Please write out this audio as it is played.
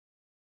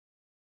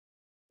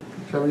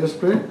Shall we just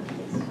pray?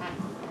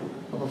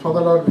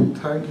 Father Lord, we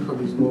thank you for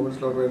these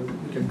moments, Lord,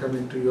 when we can come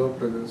into your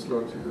presence,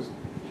 Lord Jesus.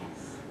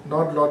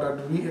 Not, Lord, that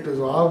it is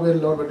our will,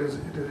 Lord, but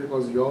it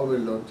was your will,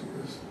 Lord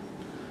Jesus.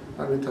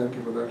 And we thank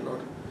you for that,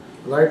 Lord.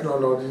 Right now,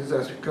 Lord Jesus,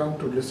 as we come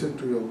to listen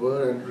to your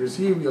word and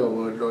receive your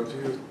word, Lord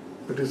Jesus,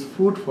 it is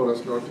food for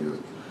us, Lord Jesus.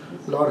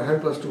 Lord,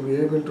 help us to be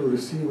able to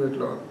receive it,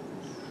 Lord,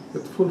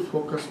 with full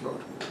focus,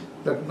 Lord.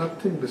 Let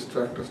nothing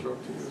distract us, Lord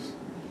Jesus.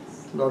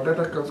 Lord, let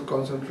our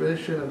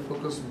concentration and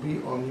focus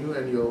be on you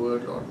and your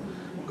word, Lord.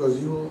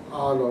 Because you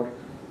are, Lord,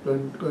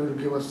 going to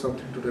give us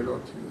something today,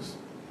 Lord Jesus.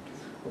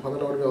 Father,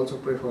 Lord, we also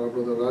pray for our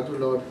brother Raju,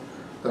 Lord,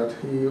 that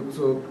he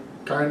so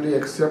kindly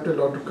accepted,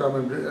 Lord, to come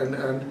and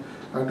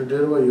to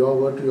deliver your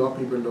word to your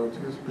people, Lord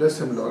Jesus. Bless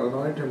him, Lord.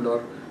 Anoint him,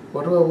 Lord.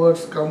 Whatever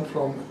words come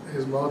from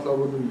his mouth, Lord,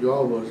 will be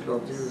your words,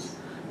 Lord Jesus,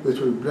 which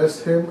will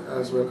bless him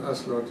as well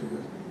as, Lord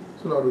Jesus.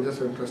 So, Lord, we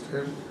just entrust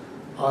him,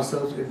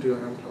 ourselves into your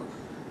hands, Lord.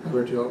 Have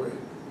it your way.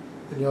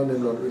 In your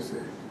name, Lord, we say.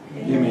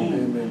 Amen.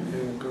 Amen.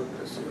 Amen. God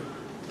bless you.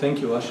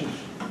 Thank you, Ashish.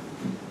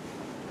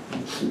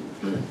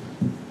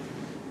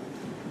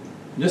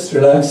 Just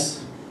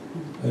relax.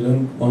 I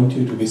don't want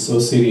you to be so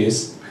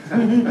serious.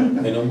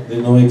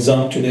 There's no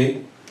exam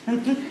today.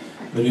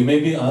 But you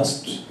may be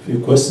asked a few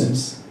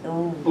questions.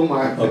 Oh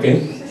my. Okay?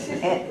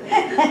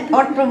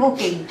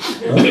 Thought-provoking.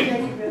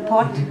 Huh?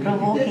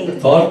 Thought-provoking.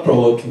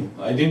 Thought-provoking.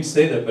 I didn't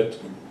say that, but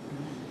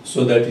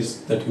so that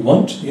is that you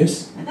want,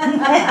 yes?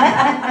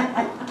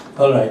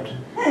 All right.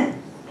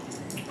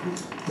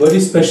 What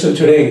is special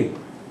today?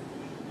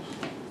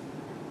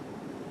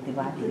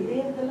 Diwali. The day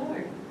of the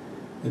Lord.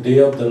 The day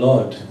of the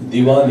Lord,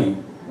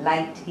 Diwali.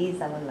 Light, He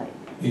is our light.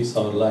 Is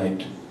our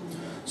light.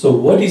 So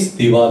what is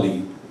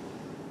Diwali?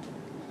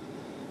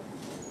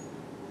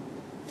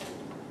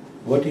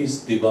 What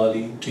is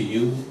Diwali to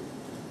you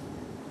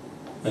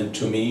and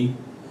to me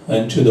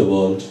and to the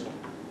world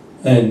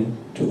and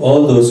to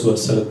all those who are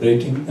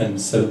celebrating and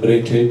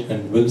celebrated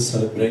and will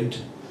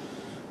celebrate?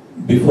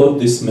 Before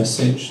this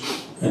message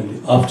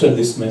and after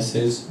this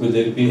message, will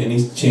there be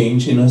any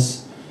change in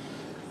us?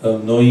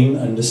 Knowing,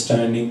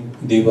 understanding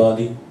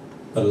Diwali,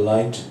 a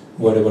light,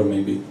 whatever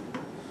may be.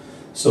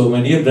 So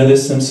my dear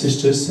brothers and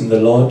sisters in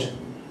the Lord,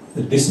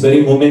 at this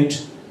very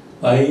moment,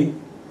 I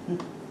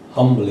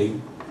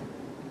humbly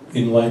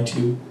invite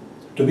you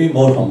to be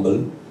more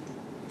humble.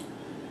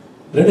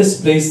 Let us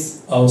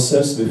place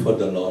ourselves before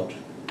the Lord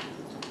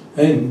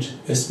and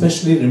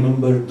especially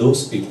remember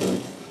those people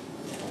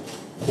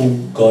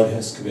whom God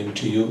has given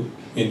to you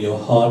in your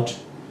heart,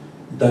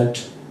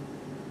 that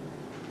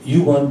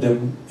you want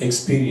them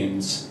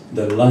experience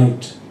the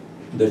light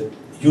that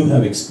you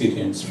have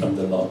experienced from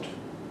the Lord.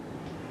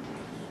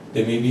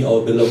 They may be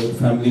our beloved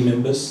family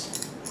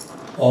members,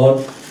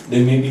 or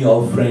they may be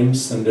our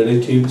friends and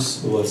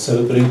relatives who are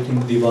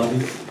celebrating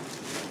Diwali,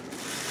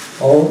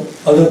 or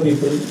other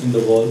people in the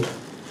world,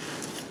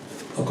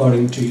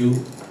 according to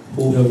you,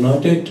 who have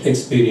not yet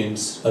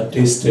experienced or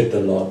tasted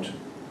the Lord.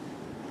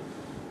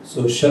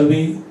 So shall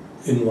we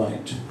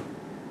invite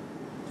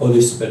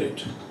Holy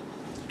Spirit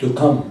to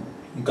come,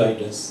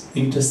 guide us,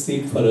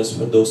 intercede for us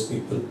for those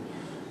people,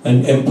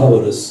 and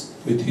empower us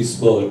with His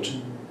word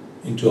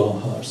into our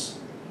hearts.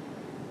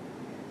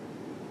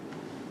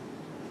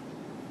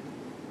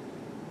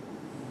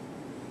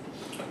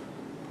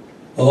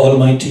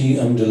 Almighty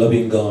and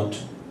loving God,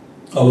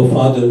 our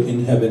Father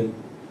in heaven,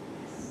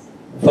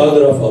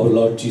 Father of our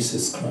Lord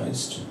Jesus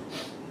Christ,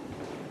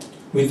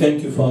 we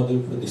thank you, Father,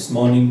 for this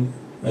morning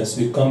as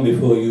we come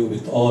before you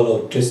with all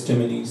our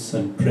testimonies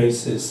and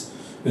praises,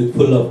 with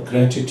full of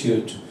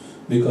gratitude,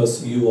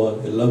 because you are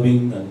a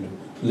loving and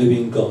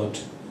living God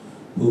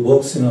who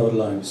works in our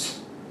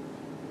lives,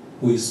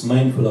 who is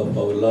mindful of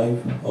our life,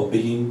 our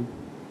being,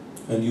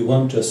 and you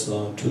want us,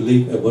 Lord, to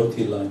live a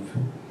worthy life.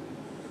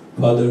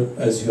 Father,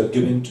 as you have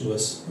given to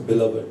us,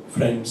 beloved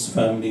friends,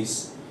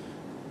 families,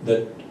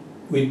 that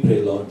we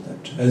pray, Lord,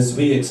 that as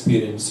we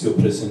experience your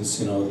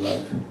presence in our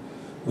life,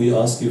 we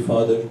ask you,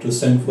 Father, to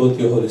send forth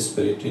your Holy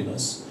Spirit in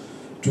us,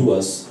 to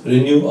us,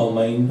 renew our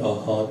mind, our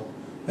heart,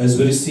 as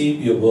we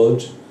receive your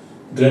word.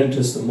 Grant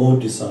us more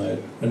desire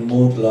and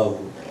more love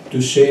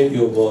to share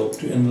your word,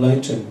 to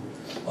enlighten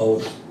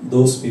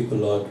those people,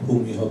 Lord,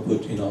 whom you have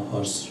put in our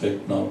hearts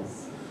right now.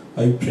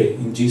 I pray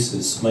in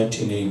Jesus'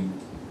 mighty name.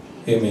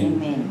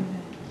 Amen. Amen.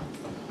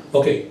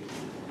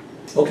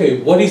 Okay,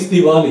 what is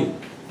Diwali?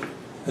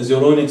 As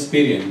your own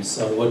experience,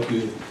 or what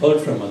you heard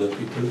from other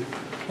people,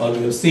 or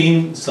you have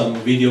seen some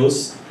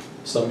videos,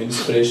 some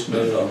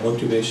inspirational or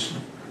motivation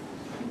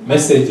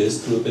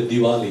messages through the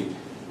Diwali.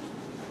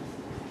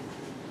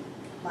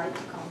 Light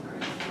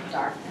conquers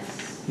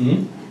darkness.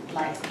 Hmm?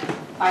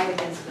 Fight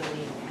against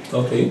belief.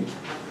 Okay.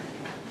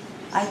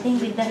 I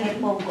think with the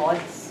help of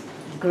God's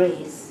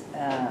grace,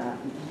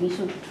 we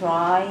should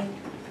try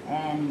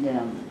and,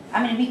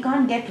 we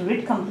can't get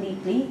rid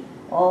completely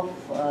of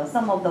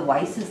some of the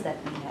vices that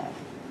we have.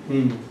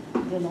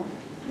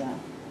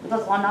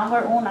 Because on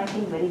our own, I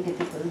think very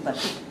difficult, but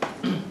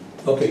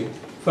okay,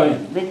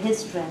 fine. with His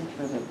strength,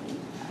 probably.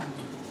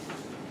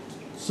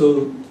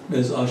 So,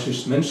 as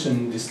Ashish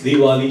mentioned, this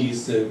Diwali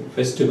is a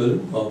festival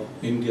of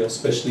India,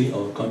 especially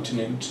our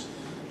continent.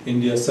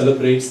 India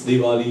celebrates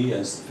Diwali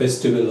as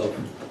festival of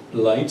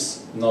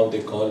lights. Now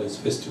they call it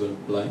festival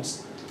of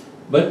lights.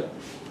 But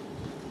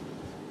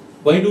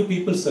why do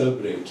people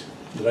celebrate?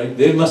 Right?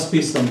 There must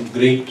be some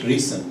great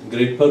reason,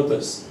 great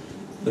purpose.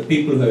 The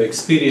people have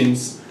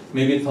experienced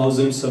maybe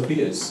thousands of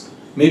years.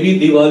 Maybe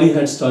Diwali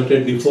had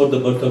started before the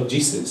birth of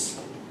Jesus,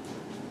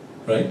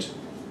 right?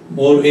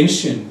 More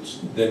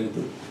ancient than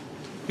the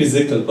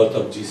physical birth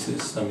of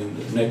Jesus, I mean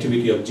the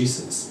nativity of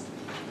Jesus.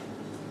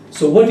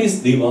 So what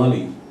is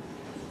Diwali?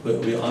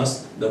 We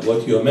asked that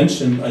what you have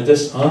mentioned, I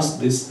just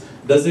asked this,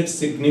 does it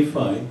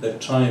signify the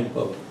triumph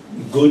of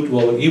good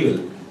over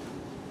evil?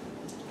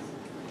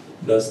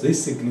 Does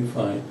this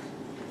signify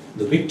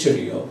the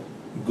victory of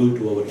good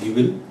over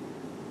evil,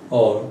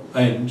 or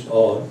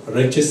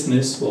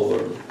righteousness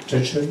over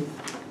treachery,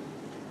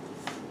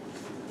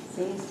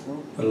 Says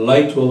so.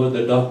 light over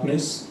the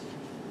darkness,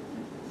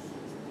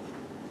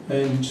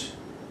 and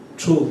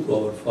truth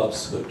over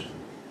falsehood?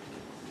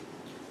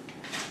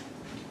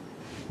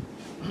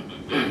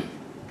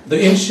 The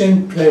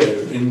ancient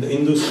prayer in the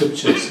Hindu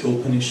scriptures,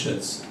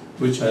 Upanishads,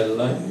 which I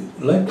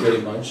like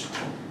very much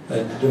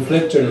and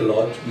reflected a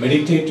lot,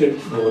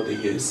 meditated over the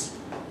years.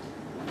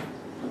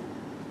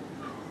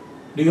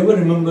 Do you ever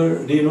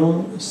remember, do you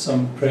know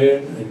some prayer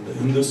in the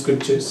Hindu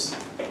scriptures?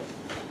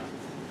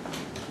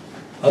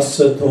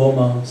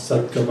 Asatoma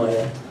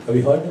Satkamaya. Have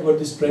you heard about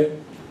this prayer?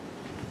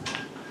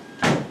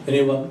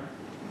 Anyone?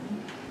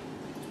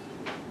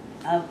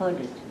 I've heard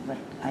it, but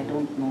I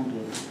don't know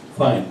really.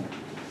 Fine.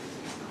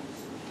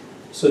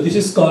 So this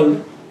is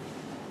called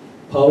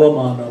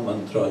Pavamana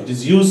Mantra. It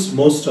is used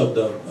most of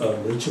the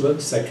ritual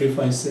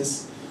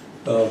sacrifices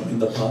in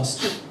the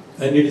past,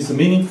 and it is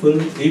meaningful.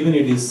 Even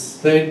it is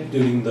said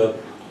during the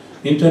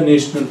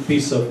International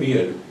Peace of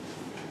Year.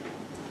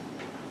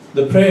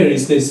 The prayer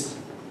is this.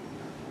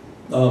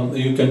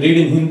 You can read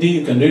in Hindi,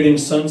 you can read in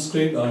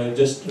Sanskrit, or I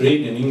just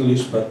read in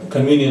English, but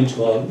convenient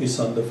to all is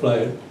on the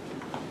flyer.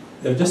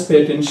 Just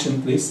pay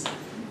attention, please.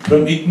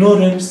 From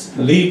ignorance,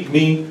 lead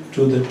me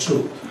to the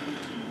truth.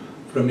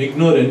 From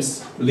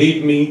ignorance,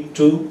 lead me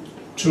to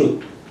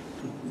truth.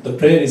 The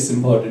prayer is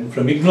important.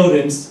 From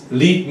ignorance,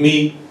 lead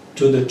me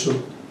to the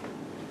truth.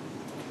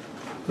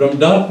 From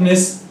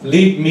darkness,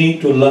 lead me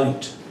to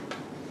light.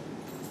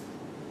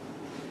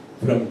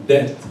 From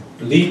death,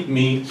 lead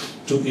me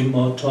to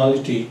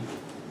immortality.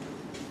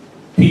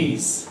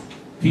 Peace,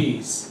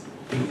 peace,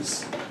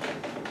 peace.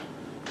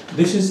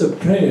 This is a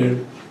prayer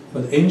for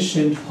the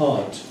ancient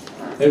heart.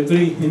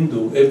 Every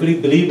Hindu, every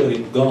believer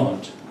in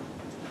God,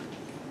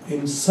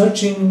 in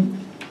searching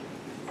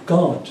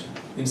God,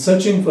 in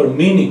searching for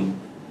meaning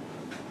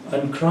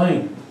and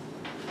crying.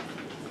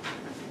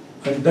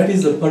 And that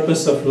is the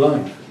purpose of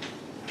life.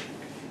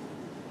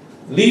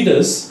 Lead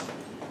us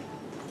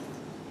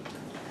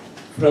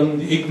from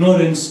the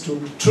ignorance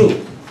to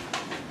truth.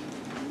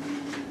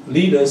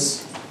 Lead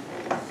us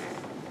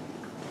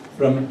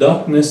from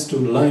darkness to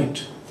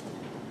light.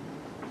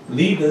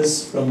 Lead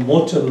us from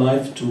mortal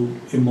life to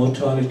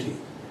immortality.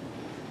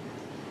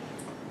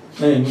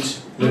 And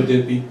let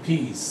there be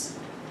peace,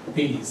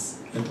 peace,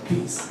 and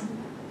peace.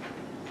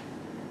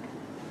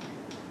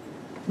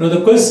 Now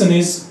the question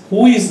is,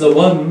 who is the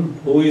one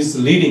who is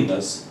leading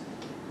us?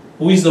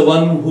 Who is the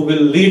one who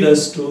will lead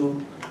us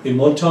to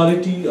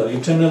immortality or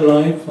eternal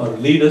life, or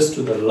lead us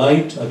to the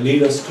light, or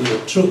lead us to the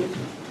truth?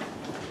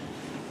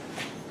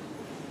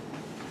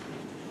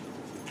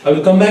 I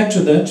will come back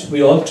to that.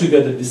 We all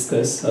together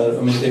discuss,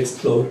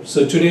 explore.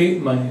 So today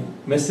my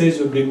message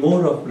will be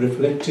more of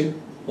reflective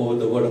over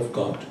the Word of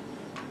God.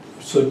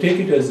 So take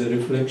it as a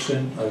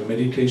reflection or a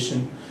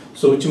meditation.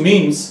 So which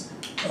means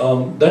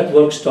that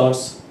work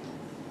starts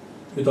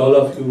with all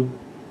of you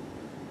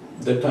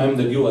the time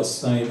that you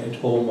assign at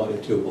home or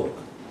at your work.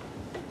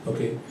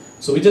 Okay?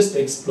 So we just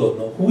explore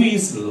now. Who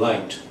is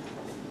light?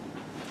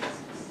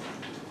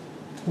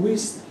 Who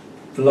is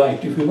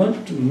light? If you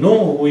want to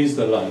know who is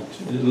the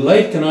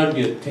light cannot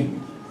be a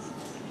thing.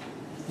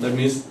 That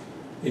means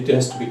it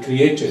has to be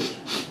created.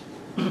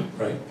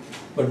 Right?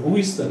 But who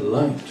is the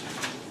light?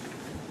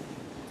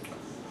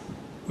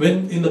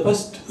 When in the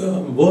first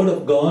word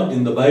of God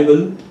in the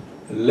Bible,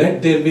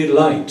 let there be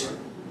light.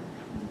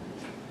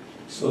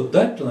 So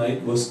that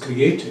light was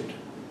created.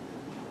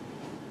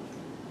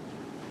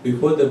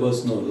 Before there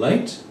was no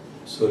light,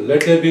 so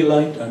let there be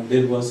light, and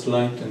there was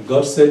light, and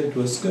God said it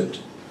was good.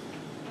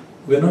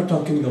 We are not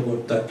talking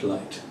about that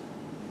light.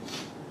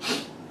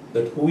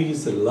 That who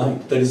is the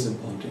light, that is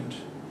important.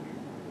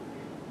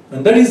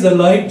 And that is the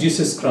light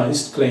Jesus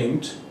Christ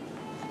claimed.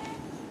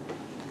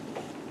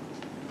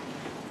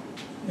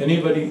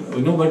 Anybody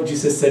know what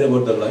Jesus said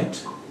about the light?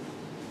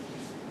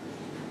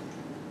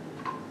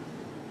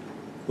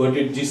 What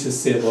did Jesus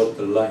say about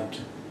the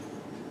light?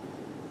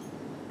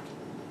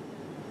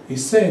 He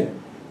said,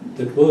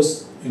 that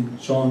verse in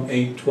John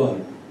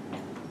 8:12,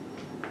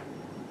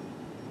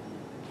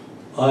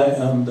 I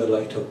am the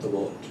light of the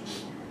world.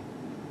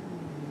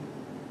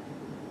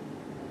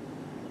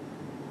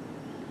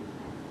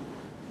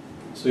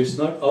 So it's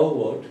not our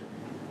word,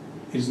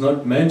 it's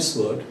not man's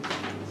word,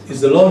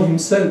 it's the Lord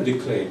Himself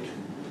declared.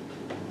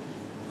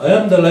 I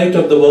am the light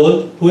of the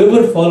world.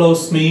 Whoever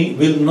follows me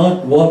will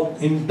not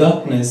walk in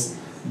darkness,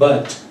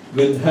 but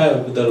will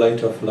have the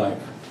light of life.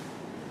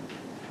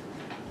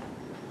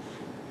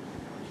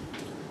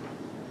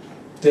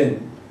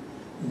 Then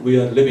we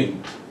are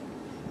living,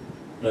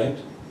 right?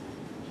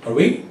 Are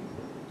we?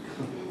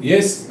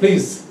 Yes,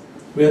 please.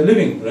 We are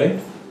living, right?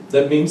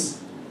 That means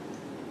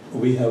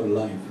we have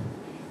life.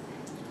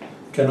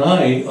 Can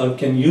I, or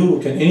can you,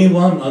 can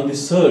anyone on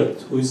this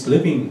earth who is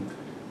living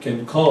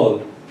can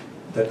call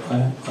that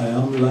I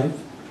am life?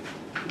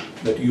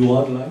 That you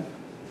are life?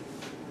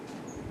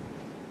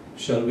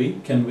 Shall we?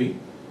 Can we?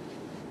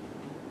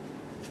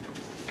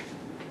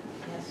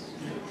 Yes.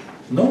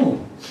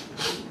 No.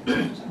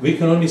 We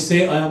can only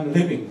say I am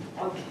living.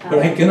 Okay. But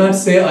I cannot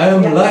say I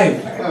am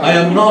life. I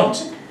am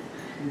not.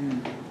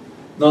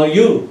 Nor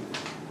you.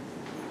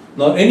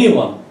 Nor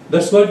anyone.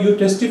 That's what you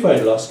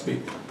testified last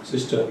week,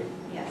 sister.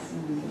 Yes.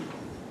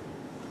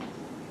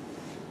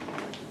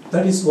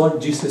 That is what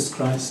Jesus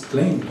Christ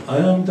claimed. I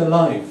am the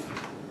life.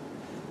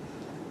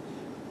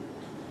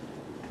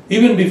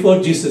 Even before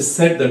Jesus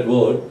said that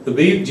word, the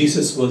way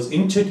Jesus was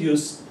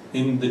introduced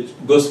in the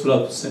Gospel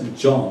of St.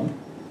 John,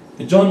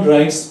 John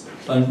writes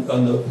on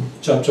the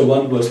chapter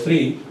 1 verse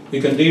 3, we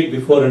can read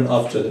before and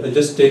after. I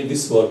just take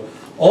this word.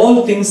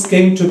 All things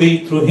came to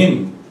be through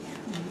Him,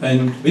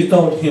 and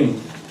without Him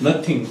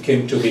nothing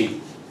came to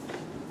be.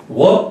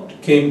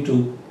 What came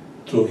to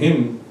through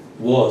Him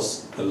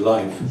was the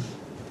life.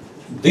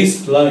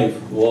 This life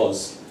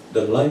was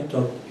the light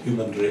of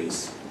human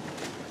race.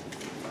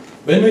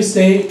 When we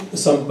say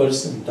some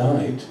person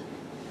died,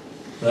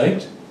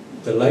 right,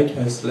 the light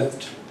has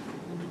left.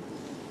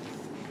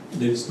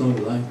 There is no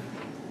life.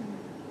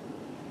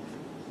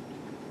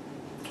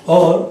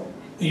 Or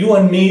you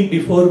and me,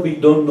 before we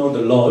don't know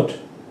the Lord,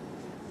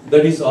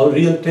 that is our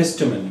real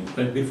testimony.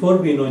 Right? Before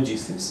we know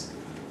Jesus,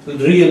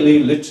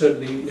 really,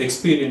 literally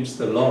experience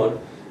the Lord,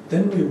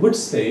 then we would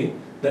say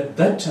that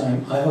that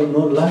time I have no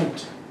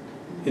light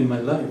in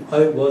my life.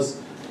 I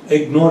was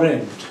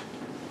ignorant.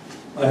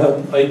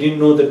 I didn't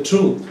know the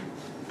truth.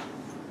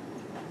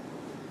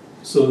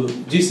 So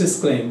Jesus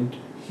claimed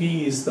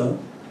He is the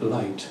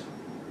light.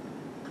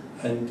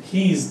 And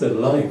He is the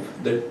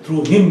life, that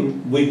through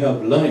Him we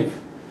have life,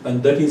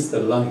 and that is the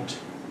light.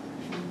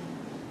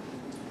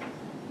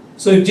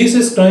 So if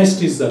Jesus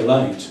Christ is the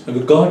light,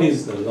 if God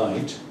is the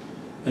light,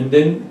 and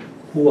then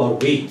who are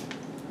we?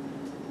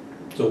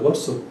 So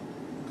what's so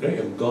great?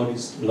 If God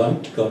is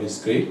light, God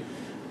is great.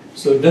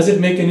 So does it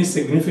make any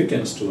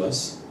significance to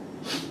us?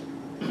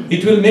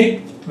 It will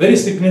make very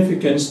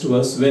significance to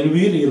us when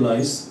we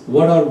realize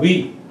what are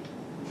we,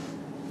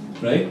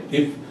 right?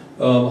 If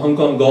Hong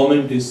Kong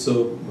government is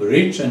so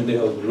rich and they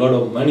have a lot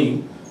of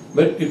money,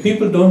 but if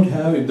people don't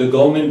have, if the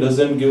government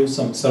doesn't give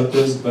some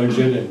surplus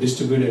budget and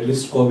distribute at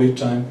least COVID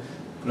time,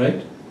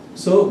 right?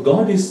 So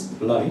God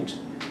is light.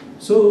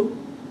 So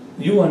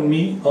you and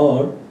me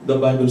are, the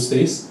Bible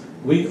says,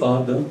 we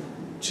are the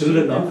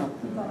children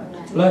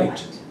of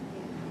light.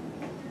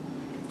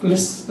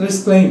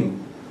 Let's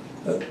claim.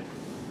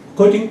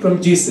 Quoting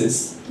from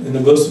Jesus in the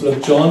Gospel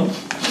of John,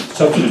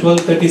 chapter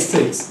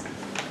 12:36.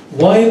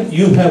 While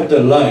you have the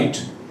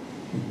light,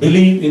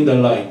 believe in the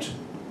light,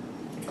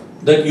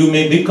 that you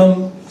may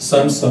become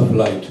sons of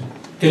light.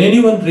 Can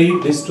anyone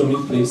read this to me,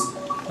 please?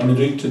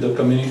 Read to the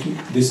community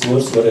this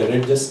verse what I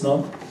read just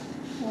now.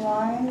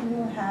 While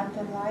you have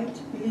the light,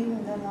 believe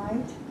in the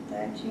light,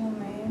 that you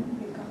may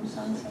become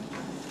sons of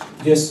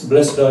light. Yes,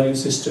 blessed are you,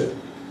 sister.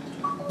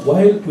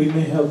 While we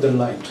may have the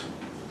light,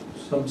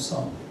 some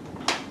song.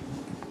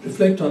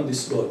 Reflect on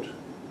this word.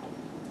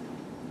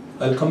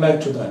 I'll come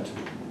back to that.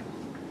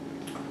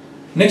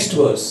 Next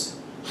verse.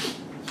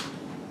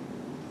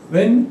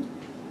 When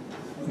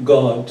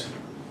God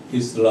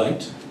is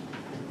light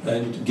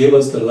and gave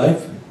us the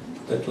life,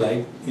 that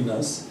light in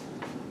us,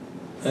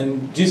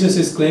 and Jesus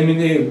is claiming,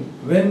 hey,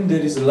 when there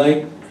is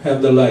light,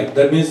 have the light.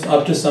 That means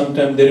after some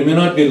time there may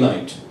not be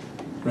light,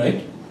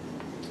 right?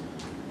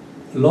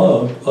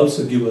 Lord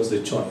also give us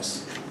the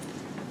choice.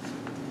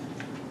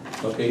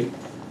 Okay,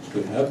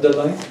 to have the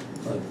light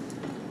or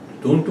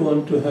don't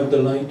want to have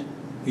the light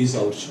is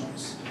our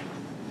choice.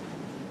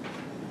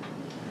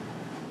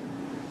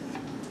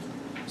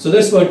 So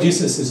that's what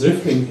Jesus is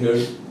referring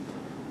here.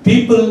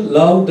 People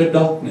love the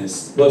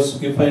darkness.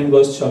 You find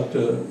verse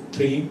chapter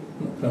 3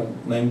 from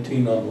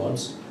 19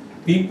 onwards.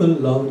 People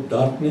love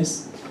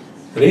darkness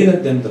rather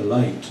than the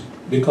light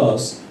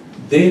because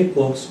their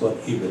works were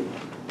evil.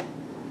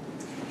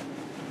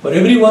 For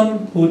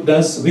everyone who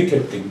does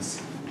wicked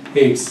things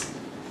hates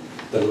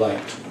the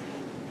light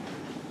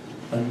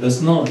and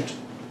does not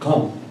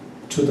come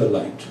to the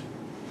light,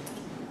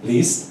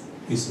 lest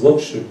his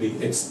work should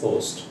be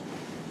exposed.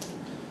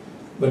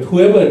 But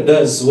whoever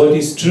does what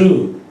is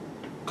true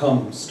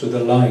comes to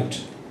the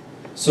light,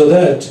 so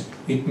that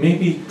it may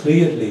be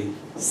clearly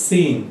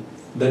seen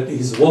that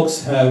his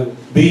works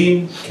have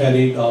been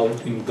carried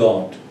out in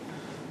God.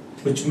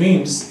 Which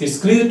means it's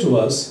clear to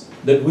us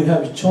that we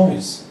have a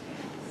choice.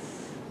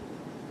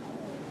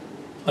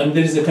 And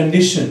there is a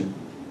condition.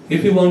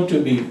 If you want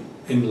to be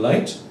in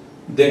light,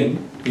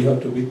 then you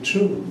have to be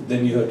true,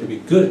 then you have to be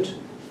good.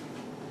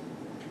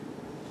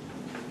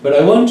 But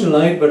I want to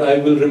light, but I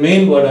will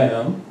remain what I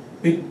am,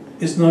 it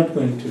is not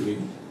going to be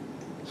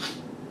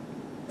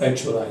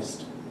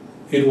actualized.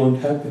 It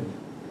won't happen.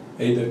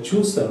 Either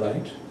choose the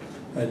light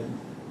and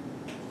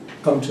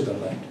come to the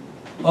light,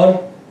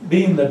 or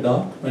be in the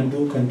dark and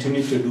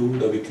continue to do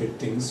the wicked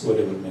things,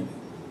 whatever may be.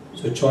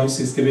 So choice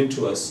is given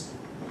to us.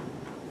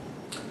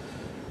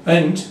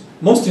 And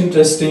most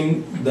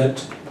interesting that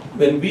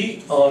when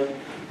we are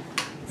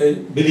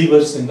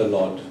believers in the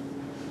Lord,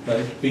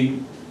 right,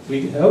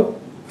 we have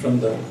from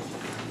the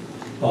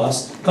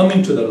past come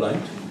into the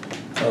light,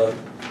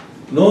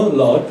 know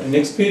Lord and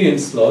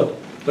experience Lord,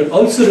 but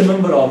also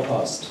remember our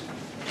past.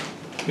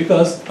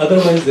 Because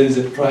otherwise there is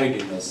a pride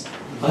in us.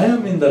 I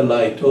am in the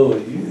light. Oh,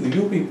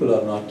 you people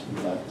are not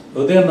in light.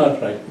 Oh, they are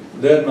not right.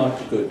 They are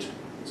not good.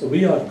 So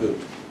we are good.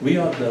 We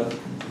are the,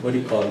 what do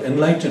you call,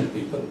 enlightened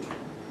people.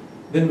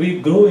 Then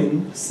we grow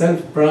in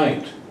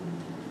self-pride.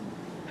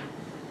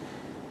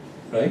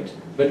 Right?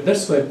 But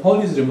that's why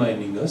Paul is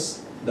reminding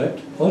us that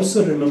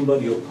also remember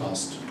your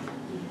past.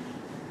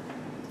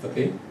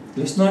 Okay?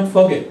 Let's not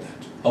forget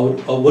that. Our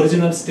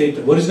original state.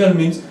 Original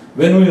means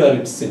when we are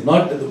in sin,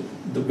 not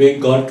the way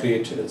God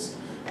created us.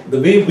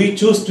 The way we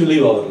choose to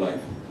live our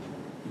life.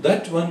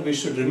 That one we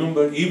should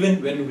remember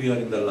even when we are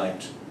in the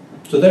light.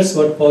 So that's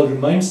what Paul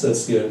reminds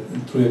us here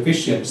through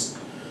Ephesians.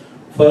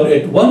 For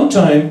at one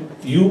time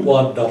you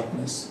are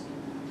darkness.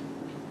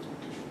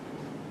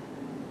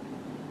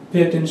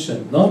 Pay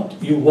attention,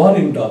 not you are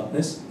in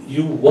darkness,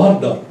 you are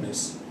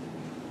darkness.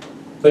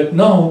 But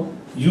now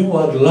you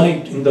are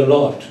light in the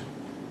Lord.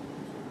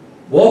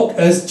 Walk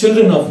as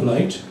children of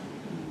light,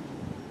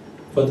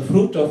 for the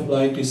fruit of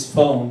light is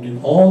found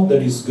in all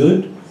that is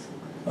good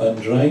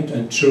and right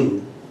and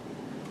true.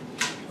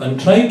 And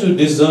try to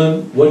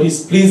discern what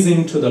is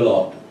pleasing to the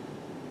Lord.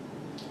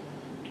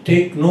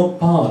 Take no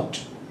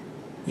part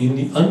in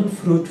the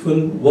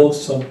unfruitful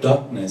works of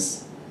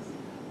darkness,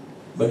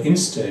 but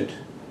instead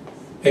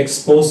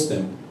expose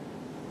them.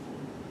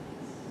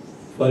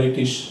 For it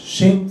is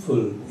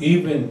shameful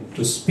even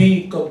to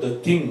speak of the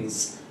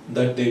things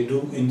that they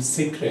do in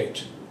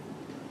secret.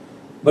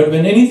 But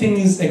when anything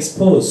is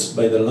exposed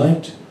by the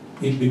light,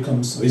 it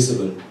becomes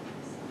visible.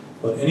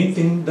 For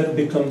anything that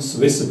becomes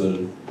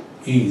visible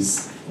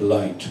is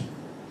light.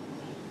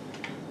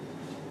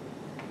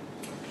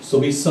 So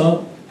we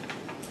saw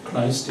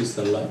Christ is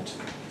the light.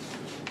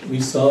 We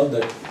saw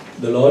that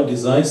the Lord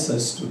desires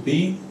us to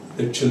be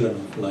the children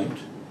of light.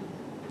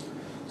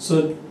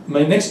 So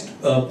my next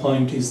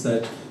point is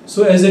that,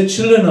 so as a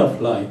children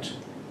of light,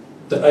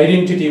 the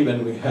identity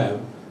when we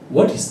have,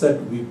 what is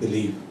that we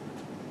believe?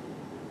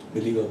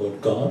 Believe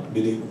about God,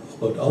 believe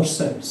about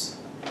ourselves.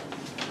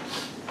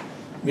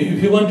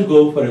 If you want to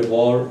go for a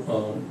war,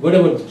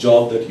 whatever the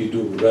job that you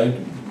do, right?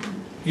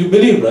 You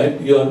believe, right?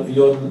 You're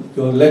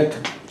like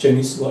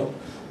Chinese word,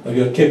 or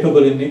you're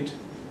capable in it,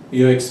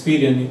 you're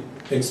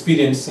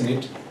experienced in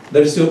it.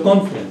 That is your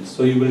confidence,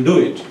 so you will do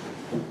it.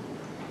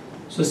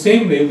 So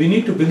same way, we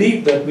need to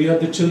believe that we are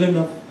the children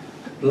of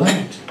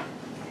light.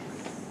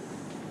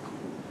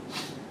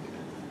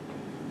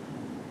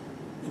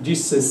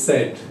 Jesus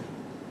said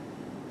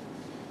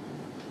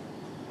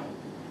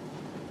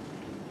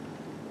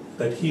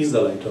that He is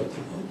the light of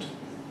the world.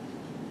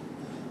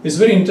 It's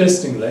very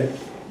interesting, right?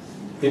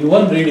 In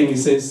one reading He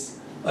says,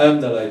 I am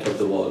the light of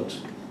the world.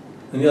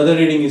 In the other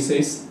reading He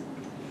says,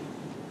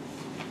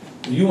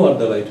 you are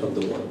the light of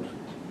the world.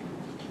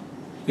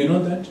 You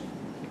know that?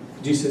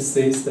 Jesus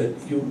says that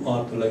you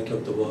are the light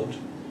of the world.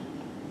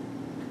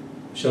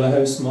 Shall I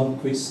have a small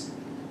quiz?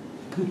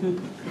 In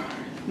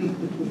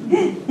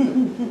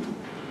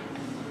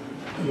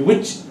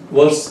which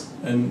verse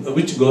and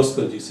which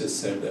gospel Jesus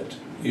said that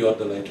you are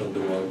the light of the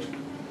world?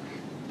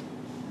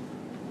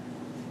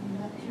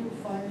 Matthew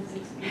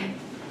 5:16.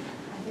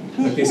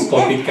 That is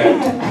copycat.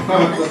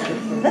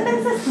 That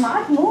is a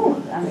smart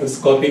move. I mean, It's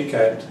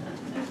copycat.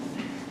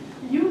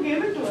 You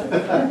gave it to us.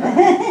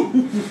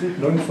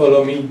 Don't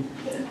follow me.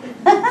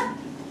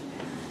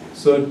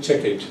 So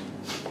check it.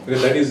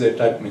 Because that is a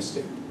type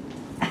mistake.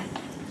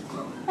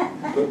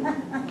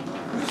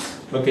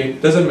 Okay,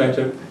 doesn't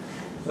matter.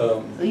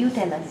 so you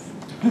tell us.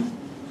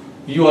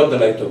 You are the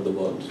light of the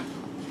world,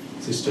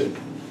 sister.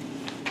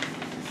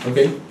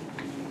 Okay?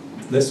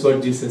 That's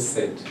what Jesus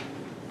said.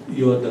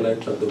 You are the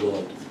light of the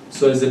world.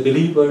 So as a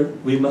believer,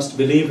 we must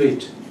believe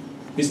it.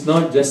 It's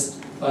not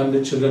just, I'm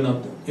the children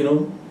of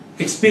the,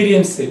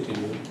 experience it in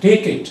you.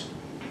 Take it.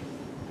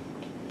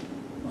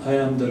 I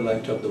am the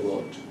light of the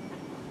world.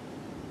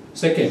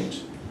 Second,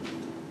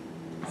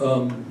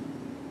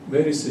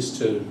 where is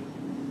Sister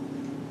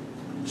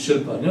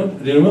Shilpa?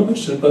 Do you remember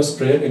Shilpa's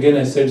prayer? Again,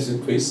 I said it's a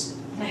quiz.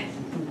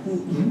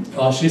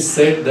 She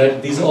said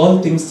that these all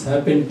things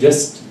happen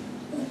just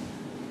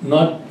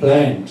not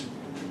planned,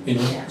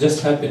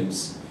 just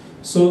happens.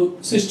 So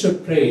Sister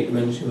prayed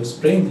when she was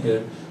praying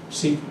here.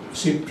 She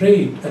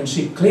prayed and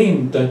she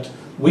claimed that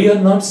we are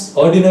not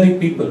ordinary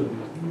people.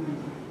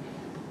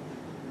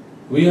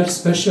 We are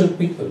special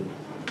people.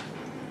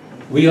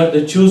 We are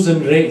the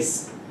chosen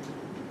race.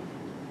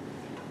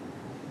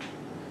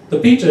 The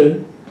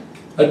Peter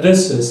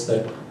addresses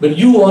that, but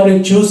you are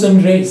a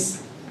chosen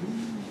race,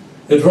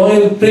 a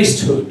royal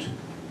priesthood,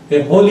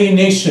 a holy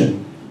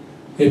nation,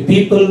 a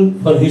people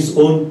for his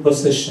own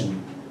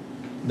possession,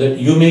 that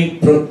you may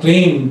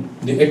proclaim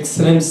the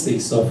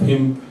excellencies of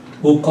him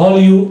who call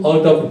you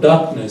out of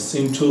darkness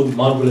into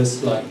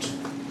marvelous light.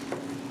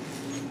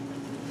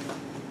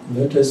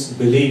 Let us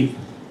believe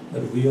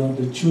that we are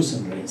the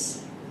chosen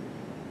race.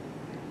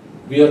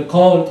 We are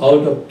called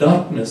out of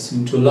darkness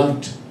into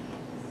light.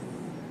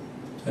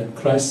 And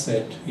Christ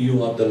said,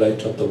 you are the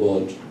light of the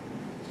world.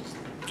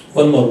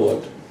 One more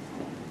word,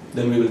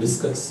 then we will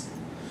discuss.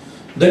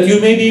 That you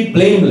may be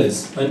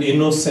blameless and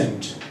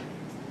innocent,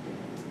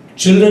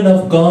 children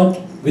of God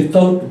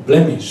without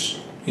blemish,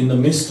 in the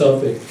midst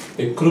of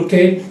a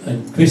crooked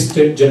and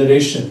twisted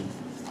generation,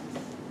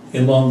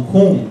 among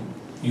whom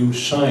you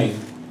shine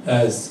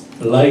as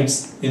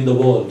lights in the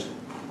world.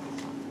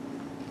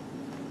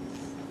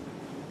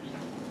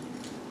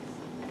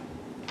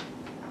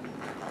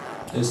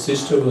 A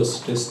sister was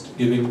just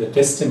giving the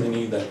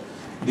testimony that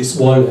this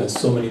world has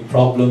so many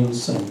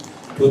problems, and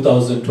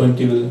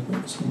 2020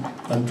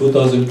 and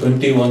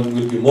 2021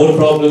 will be more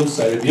problems.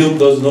 I rebuke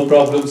those no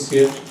problems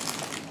here.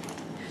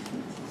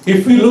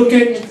 If you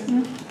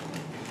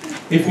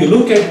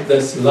look at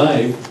this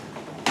life,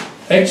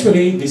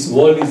 actually this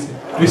world is a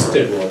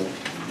twisted world,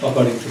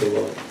 according to the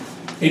world.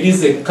 It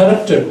is a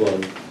corrupted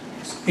world.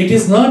 It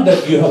is not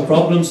that you have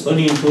problems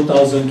only in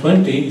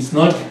 2020. It's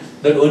not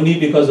that only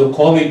because of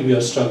COVID we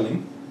are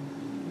struggling.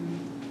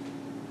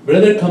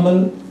 Brother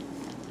Kamal,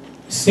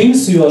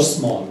 since you are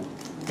small,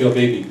 your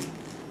baby,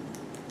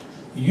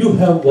 you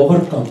have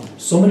overcome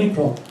so many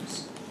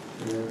problems,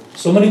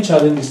 so many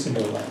challenges in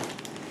your life.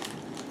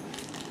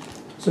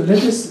 So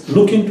let us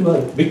look into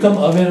it, become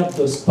aware of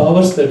those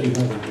powers that you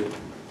have in you,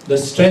 the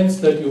strengths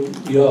that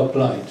you have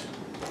applied.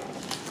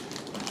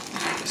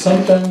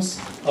 Sometimes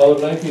our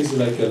life is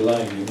like a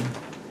line,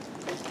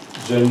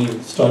 journey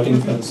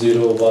starting from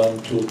 0, 1,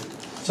 2.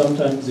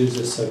 Sometimes it's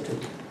a circle.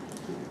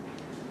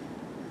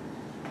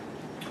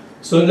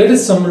 So let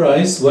us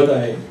summarize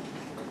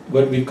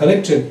what we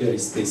collected here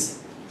is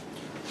this.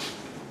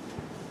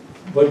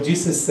 What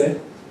Jesus said,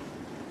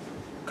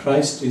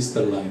 Christ is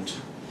the light.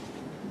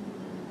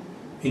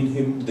 In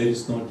him there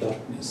is no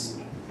darkness.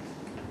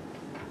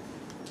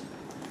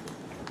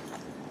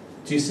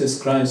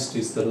 Jesus Christ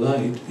is the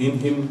light. In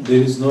him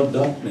there is no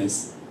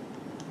darkness.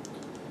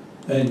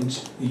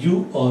 And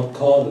you are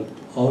called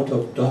out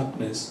of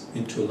darkness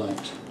into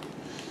light.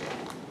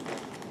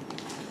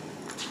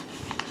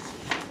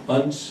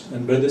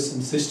 And brothers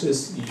and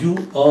sisters,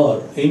 you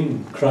are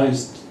in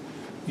Christ.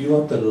 You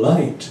are the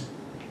light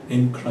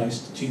in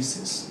Christ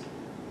Jesus.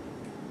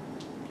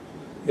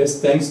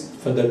 Yes, thanks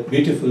for that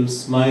beautiful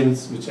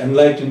smiles which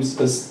enlightens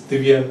us,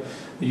 Divya.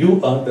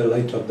 You are the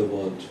light of the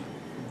world.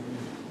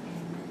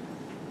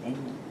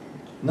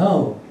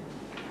 Now,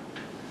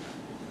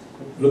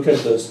 look at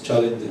those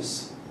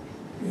challenges,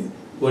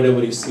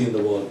 whatever you see in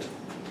the world.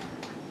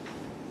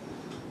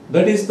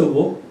 That is the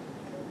work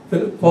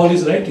Paul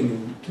is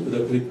writing to the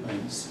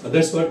Philippians.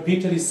 That's what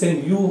Peter is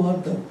saying. You are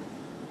the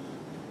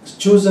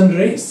chosen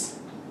race.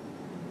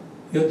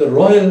 You are the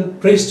royal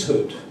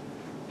priesthood.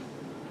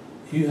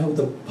 You have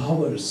the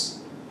powers.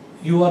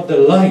 You are the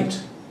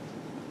light.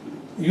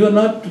 You are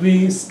not to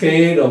be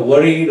scared or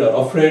worried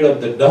or afraid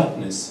of the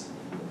darkness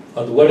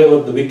or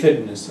whatever the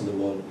wickedness in the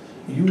world.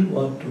 You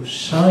are to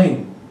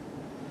shine.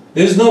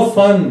 There is no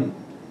fun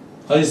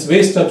or it's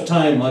waste of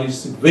time or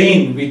it's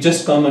vain. We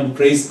just come and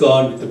praise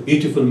God with the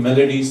beautiful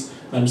melodies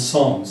and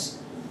songs.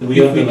 We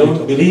don't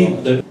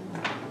believe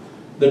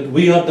that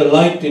we are the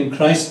light in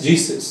Christ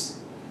Jesus.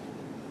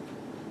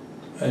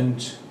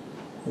 And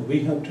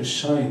we have to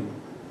shine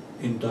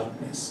in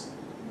darkness.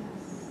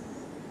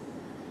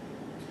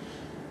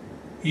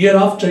 Year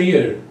after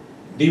year,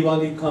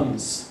 Diwali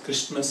comes,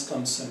 Christmas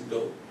comes and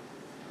goes.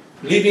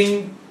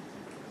 Living,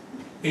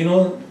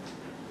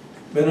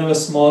 when I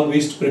was small, we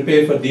used to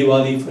prepare for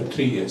Diwali for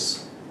 3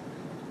 years.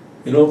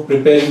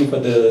 Preparing for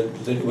the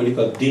what you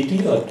call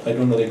DT, or I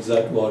don't know the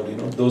exact word,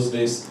 those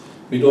days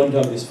we don't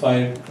have this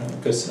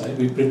firecrackers, right?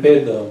 We prepare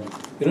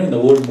in the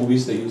old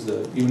movies they use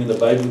even in the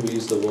Bible we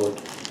use the word,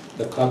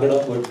 the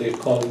kagada, what they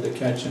call the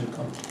catch and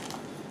come.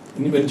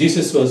 When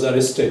Jesus was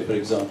arrested, for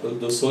example,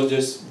 those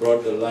soldiers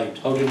brought the light.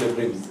 How did they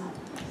bring?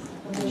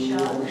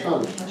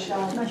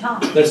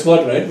 That's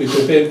what, right? We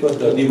prepared for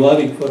the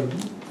Diwali for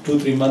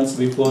 2-3 months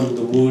before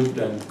the wood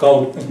and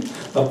cow,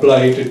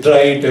 apply it, dry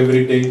it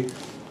every day.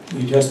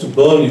 It has to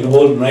burn,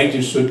 whole night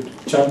you should,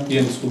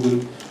 champions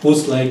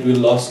whose light will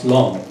last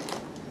long.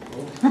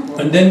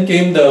 And then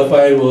came the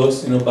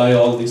fireworks, buy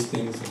all these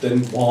things,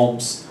 then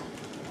bombs.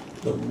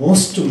 The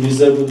most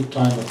miserable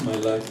time of my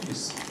life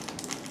is,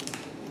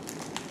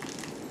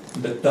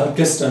 the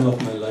darkest time of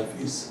my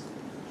life is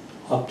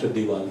after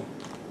Diwali.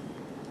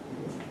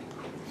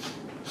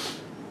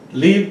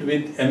 Lived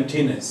with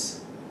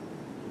emptiness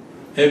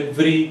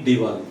every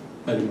Diwali,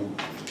 I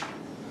remember.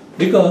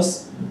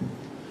 Because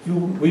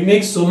we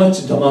make so much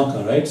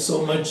dhamaka, right?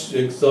 So much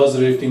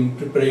exaggerating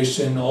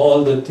preparation,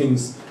 all the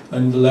things,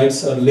 and the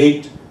lights are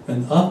lit,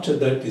 and after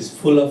that is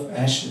full of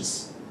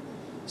ashes,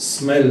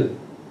 smell.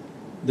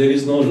 There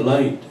is no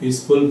light.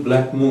 It's full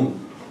black moon.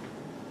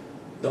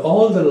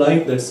 All the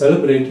light that's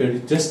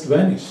celebrated just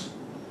vanished.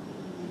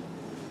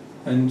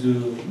 And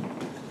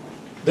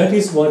that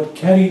is what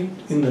carried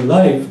in the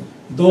life.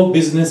 Though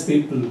business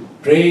people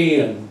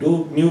pray and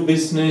do new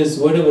business,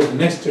 whatever, the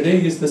next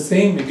day is the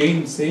same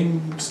again,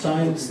 same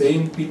style,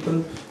 same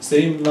people,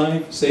 same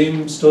life,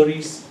 same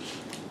stories.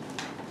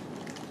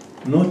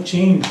 No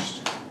change,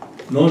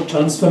 no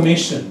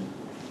transformation,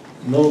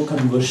 no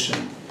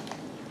conversion.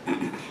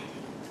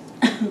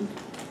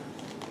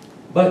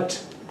 But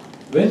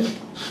when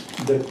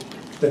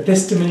the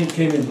testimony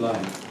came in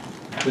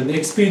life, when the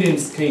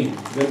experience came,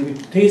 when we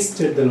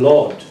tasted the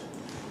Lord,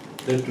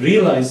 that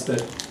realized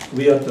that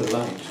we are the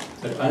light,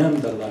 that I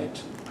am the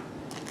light,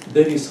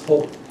 there is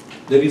hope,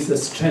 there is a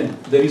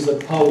strength, there is a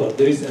power,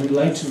 there is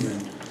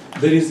enlightenment,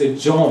 there is a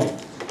joy.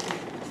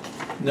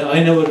 Now,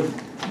 I never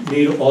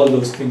need all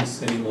those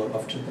things anymore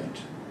after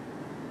that.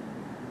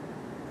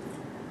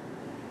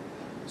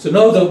 So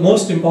now the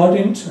most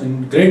important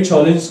and great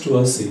challenge to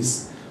us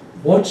is,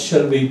 what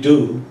shall we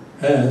do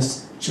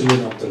as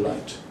children of the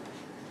light?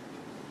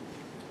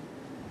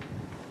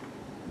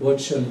 What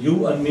shall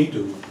you and me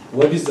do?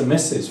 What is the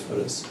message for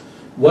us?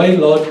 Why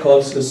Lord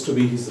calls us to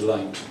be His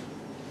light?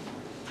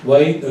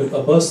 Why the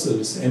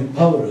apostles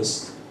empower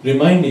us,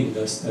 reminding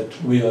us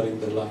that we are in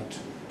the light?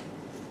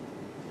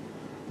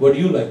 What do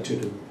you like to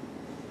do?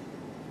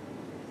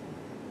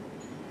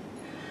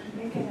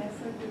 Make an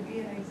effort to be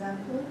an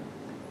example.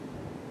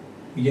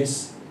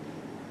 Yes.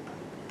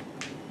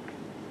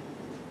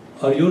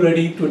 Are you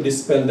ready to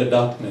dispel the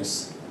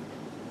darkness?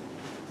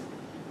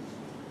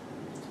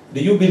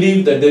 Do you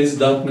believe that there is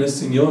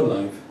darkness in your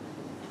life?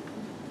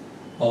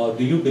 Or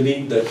do you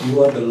believe that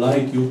you are the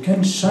light, you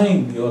can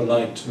shine your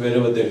light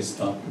wherever there is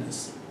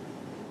darkness?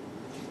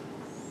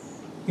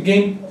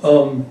 Again,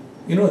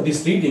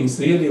 these readings,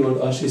 really what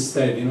Ashish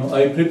said,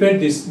 I prepared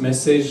this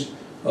message,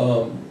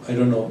 I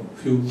don't know, a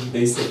few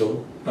days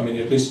ago, at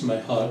least in my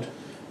heart.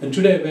 And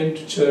today I went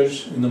to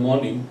church in the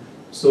morning,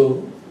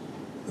 so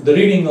the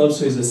reading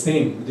also is the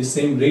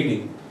same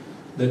reading,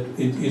 that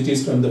it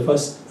is from the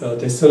first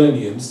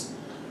Thessalonians.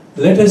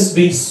 Let us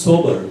be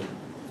sober,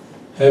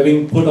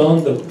 having put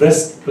on the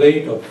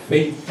breastplate of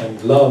faith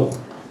and love,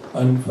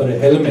 and for a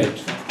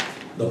helmet,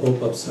 the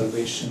hope of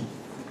salvation.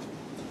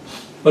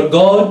 For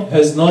God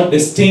has not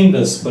destined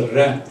us for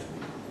wrath,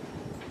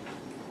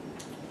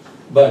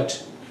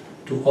 but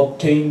to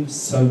obtain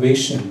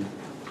salvation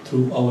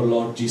through our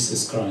Lord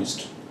Jesus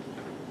Christ.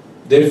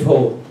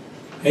 Therefore,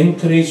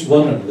 encourage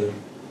one another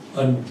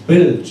and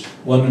build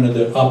one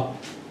another up,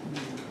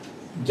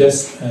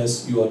 just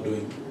as you are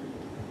doing.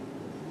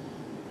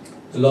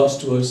 The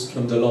last verse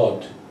from the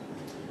Lord.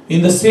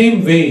 In the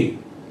same way,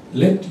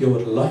 let your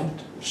light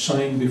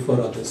shine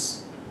before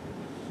others,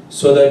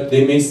 so that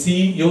they may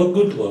see your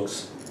good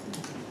works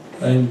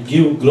and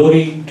give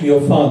glory to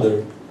your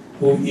Father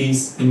who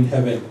is in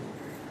heaven.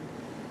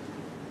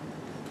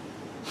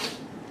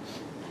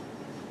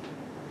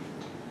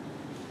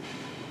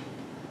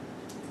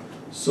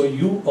 So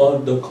you are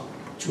the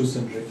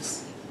chosen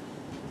race.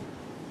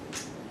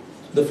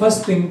 The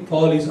first thing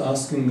Paul is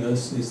asking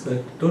us is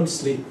that don't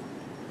sleep.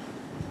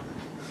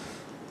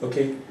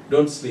 Okay,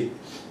 don't sleep.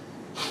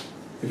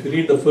 If you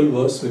read the full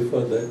verse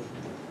before that,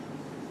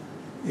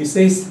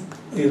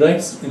 he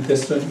writes in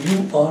Testament,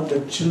 you are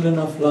the children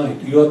of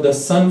light. You are the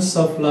sons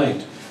of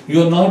light.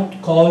 You are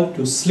not called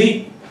to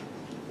sleep.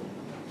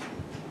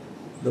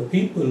 The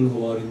people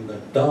who are in the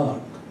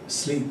dark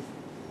sleep.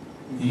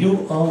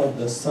 You are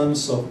the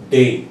sons of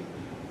day.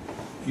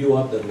 You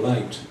are the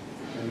light.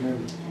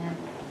 Amen.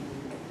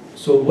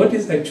 So what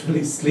is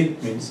actually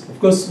sleep means? Of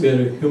course we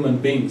are human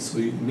beings,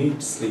 we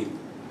need sleep.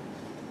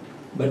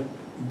 But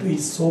be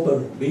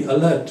sober, be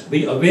alert,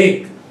 be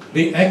awake,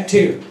 be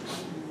active.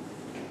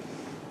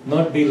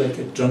 Not be like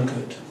a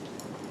drunkard,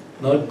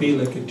 not be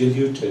like a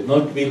deluded,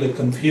 not be like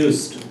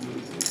confused.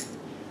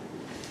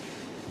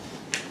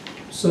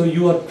 So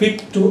you are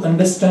quick to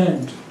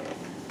understand,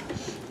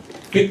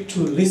 quick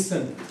to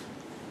listen,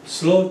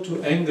 slow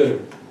to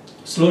anger,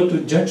 slow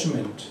to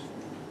judgment.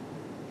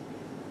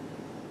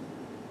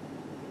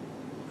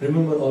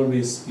 Remember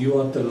always, you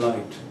are the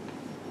light.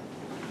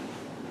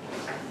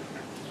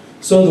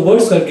 So the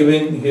words are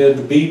given here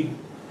to be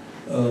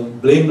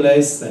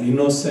blameless and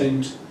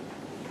innocent.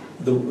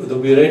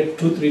 We read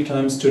 2-3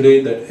 times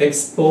today that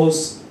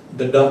expose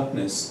the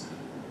darkness.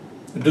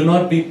 Do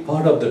not be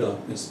part of the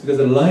darkness, because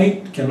the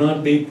light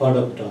cannot be part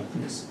of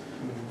darkness.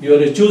 You are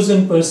a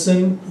chosen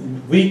person.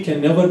 We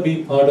can never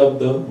be part of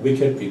the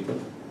wicked people.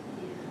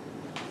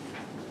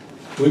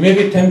 We may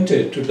be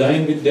tempted to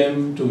dine with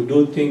them, to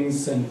do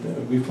things,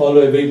 and we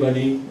follow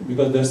everybody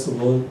because that's the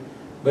world.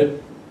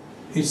 But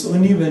it's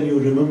only when you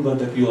remember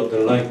that you are the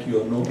light,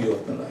 you know you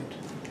are the light.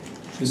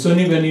 It's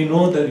only when you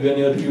know that,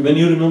 when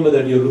you remember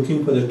that you're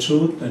looking for the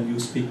truth and you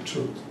speak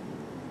truth.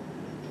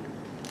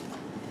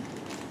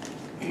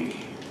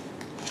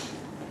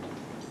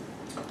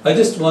 I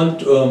just want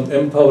to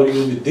empower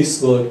you with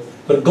this word.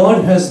 But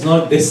God has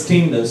not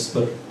destined us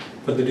for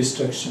the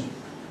destruction.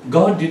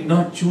 God did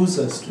not choose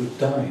us to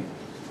die.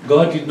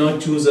 God did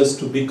not choose us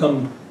to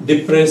become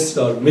depressed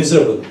or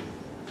miserable,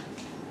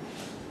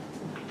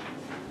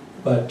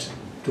 but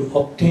to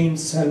obtain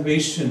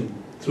salvation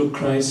through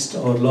Christ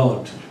our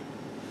Lord.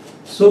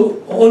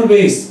 So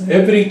always,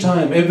 every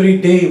time, every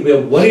day, we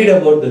are worried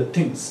about the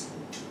things.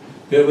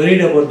 We are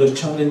worried about the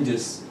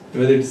challenges,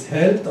 whether it's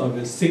health or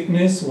it's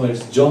sickness, or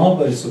it's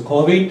job, or it's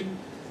COVID.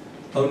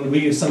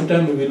 And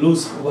sometimes we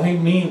lose, why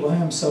me, why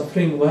I'm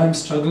suffering, why I'm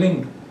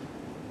struggling.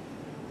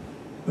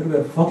 But we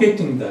are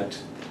forgetting that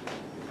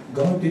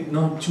God did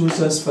not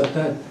choose us for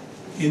that.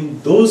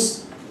 In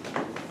those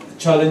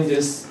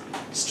challenges,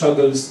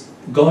 struggles,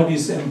 God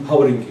is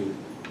empowering you.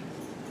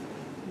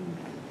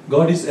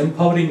 God is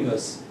empowering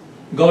us.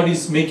 God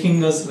is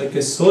making us like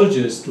a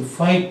soldiers to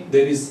fight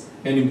there is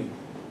enemy.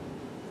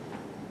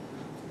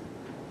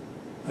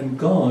 And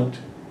God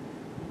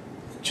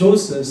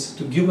chose us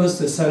to give us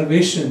the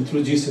salvation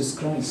through Jesus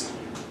Christ.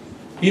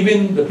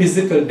 Even the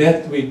physical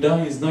death we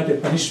die is not a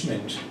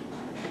punishment.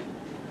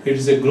 It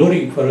is a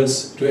glory for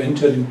us to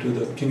enter into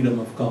the kingdom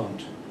of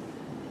God.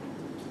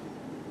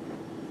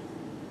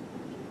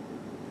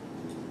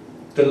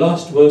 The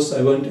last verse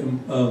I want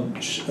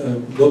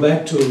to go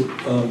back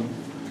to.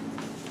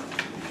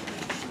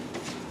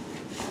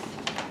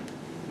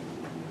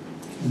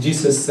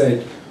 Jesus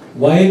said,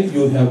 while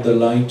you have the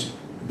light,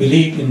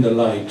 believe in the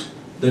light,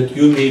 that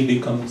you may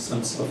become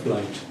sons of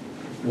light.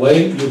 While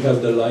you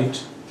have the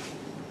light,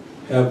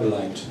 have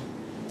light.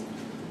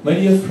 My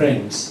dear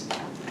friends,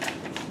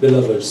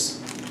 beloveds,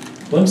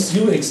 once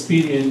you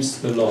experience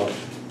the Lord,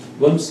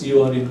 once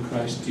you are in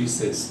Christ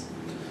Jesus,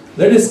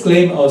 let us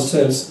claim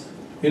ourselves.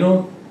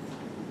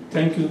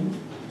 Thank you,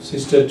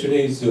 sister,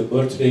 today is your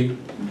birthday.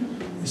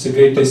 It's a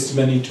great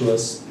testimony to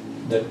us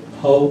that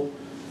how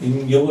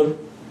in your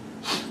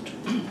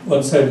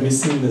one side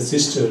missing the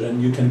sister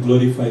and you can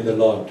glorify the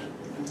Lord.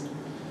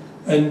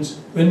 And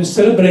when you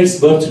celebrate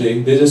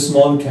birthday, there's a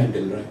small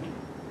candle, right?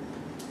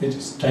 It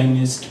is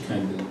tiniest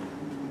candle.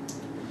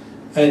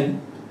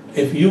 And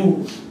if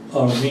you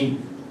or me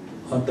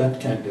are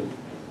that candle,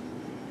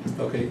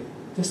 okay,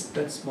 just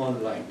that small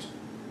light.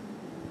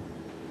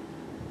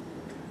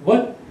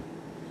 What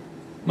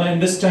my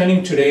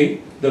understanding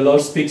today, the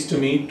Lord speaks to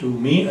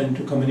me and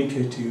to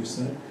communicate to you,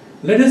 sir.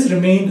 Let us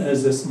remain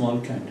as a small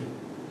candle.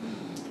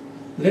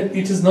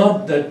 It is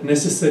not that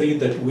necessary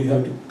that we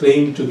have to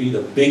claim to be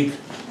the big,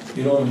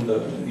 in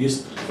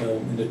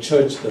the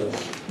church,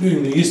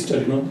 during the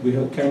Easter, we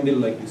have candle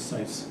like this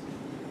size.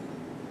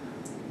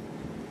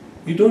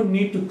 You don't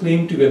need to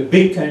claim to be a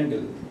big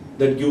candle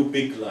that give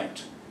big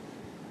light.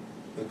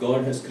 But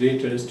God has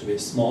created us to be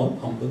small,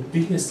 humble,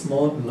 be a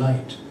small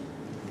light.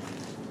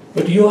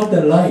 But you are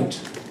the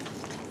light.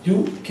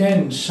 You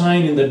can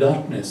shine in the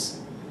darkness,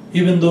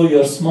 even though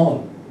you are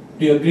small.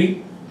 Do you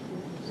agree?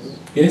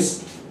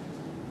 Yes?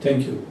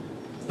 Thank you.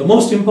 The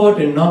most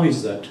important now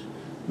is that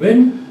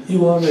when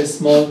you are a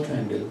small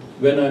candle,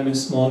 when I am a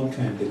small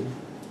candle,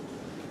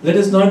 let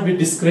us not be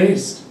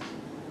disgraced,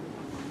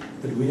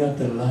 but we are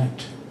the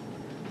light.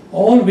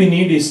 All we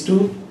need is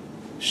to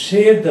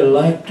share the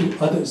light to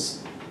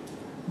others.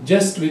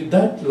 Just with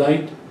that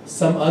light,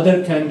 some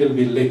other candle will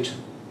be lit.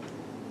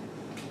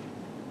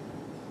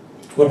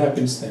 What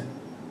happens then?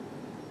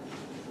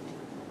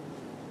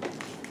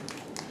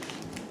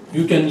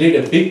 You can light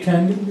a big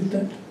candle with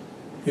that.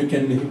 You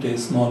can light a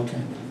small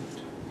candle.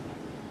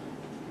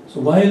 So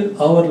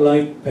while our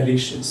light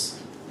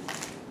perishes,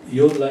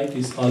 your light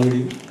is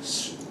already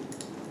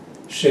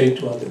shared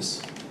to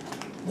others.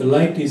 The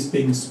light is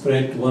being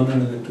spread one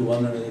another to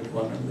one another to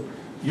one another.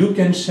 You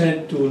can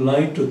shed to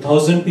light to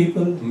 1,000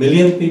 people,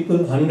 million people,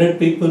 100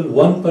 people,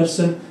 one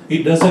person.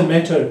 It doesn't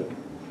matter.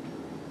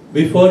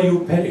 Before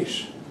you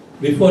perish,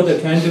 before the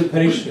candle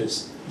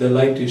perishes, the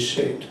light is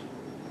shed.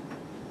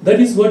 That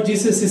is what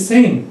Jesus is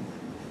saying.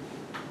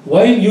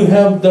 While you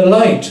have the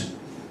light,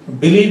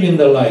 believe in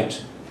the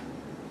light,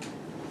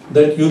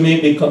 that you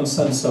may become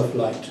sons of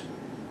light.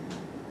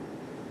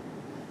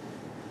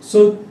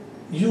 So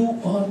you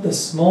are the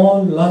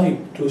small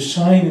light to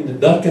shine in the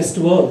darkest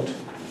world,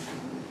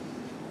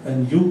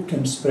 and you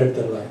can spread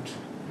the light.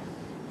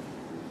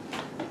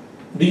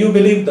 Do you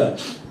believe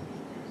that?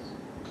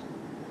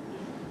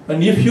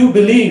 And if you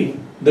believe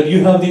that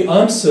you have the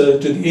answer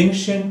to the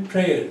ancient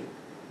prayer,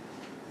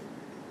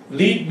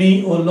 lead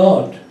me, O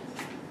Lord,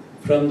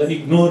 from the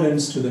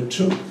ignorance to the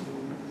truth,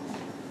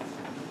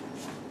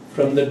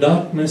 from the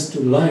darkness to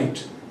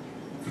light,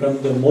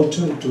 from the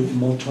mortal to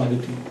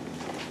immortality.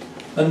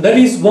 And that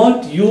is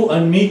what you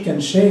and me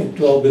can share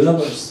to our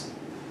beloveds.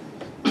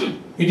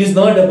 It is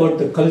not about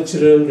the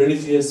cultural,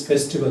 religious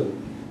festival.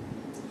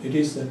 It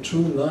is the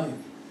true life.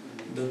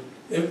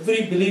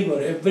 Every believer,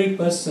 every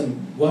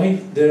person, why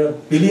there are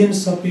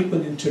billions of people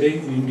today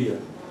in India,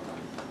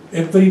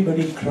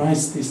 everybody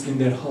cries this in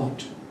their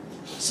heart,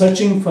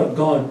 searching for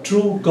God,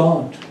 true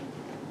God.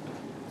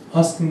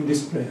 asking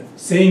this prayer,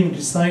 saying,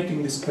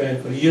 reciting this prayer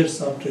for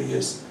years after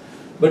years.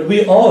 But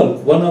we all,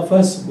 one of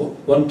us,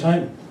 one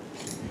time,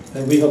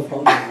 and we have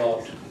found the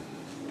Lord.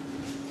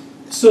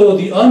 So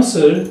the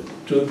answer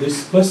to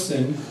this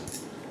question,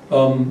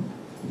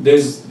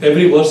 there's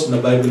every verse in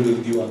the Bible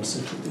will give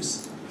answer to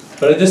this.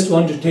 But I just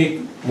want to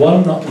take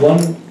one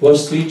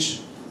verse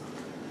each.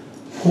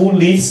 Who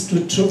leads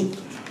to truth?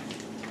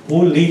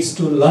 Who leads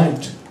to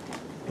light?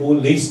 Who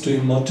leads to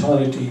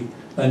immortality?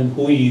 And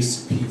who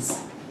is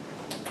peace?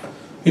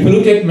 If you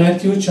look at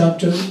Matthew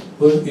chapter,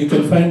 you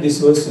can find this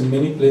verse in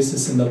many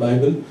places in the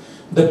Bible.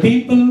 The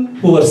people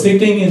who were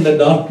sitting in the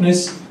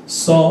darkness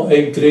saw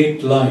a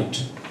great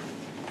light.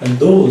 And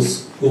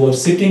those who were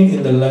sitting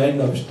in the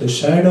land of the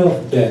shadow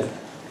of death,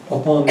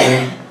 upon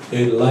them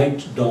a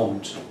light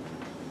dawned.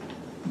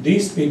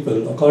 These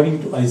people,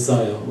 according to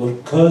Isaiah, were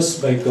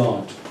cursed by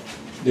God.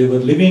 They were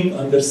living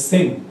under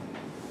sin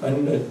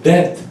and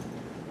death.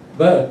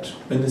 But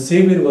when the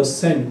Savior was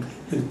sent,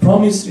 it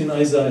promised in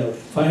Isaiah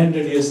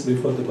 500 years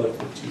before the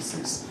birth of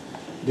Jesus,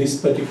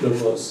 this particular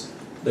verse,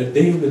 that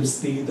they will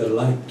see the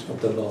light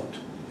of the Lord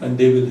and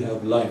they will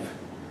have life.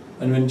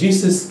 And when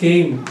Jesus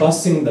came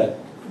passing that,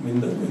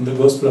 in the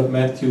Gospel of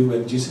Matthew,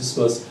 when Jesus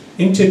was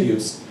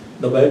introduced,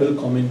 the Bible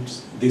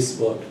comments this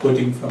word,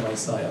 quoting from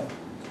Isaiah.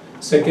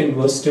 Second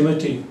verse,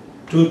 Timothy,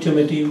 2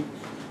 Timothy,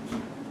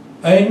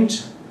 and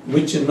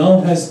which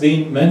now has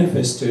been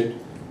manifested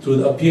through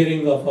the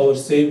appearing of our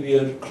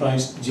Savior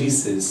Christ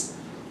Jesus,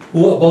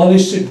 who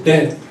abolished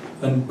death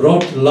and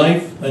brought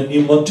life and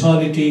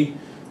immortality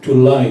to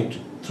light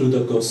through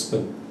the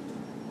gospel,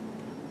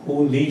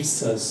 who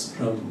leads us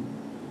from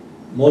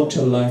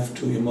mortal life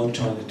to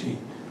immortality,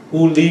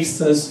 who leads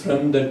us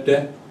from the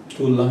death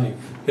to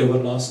life,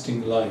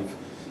 everlasting life.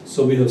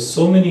 So we have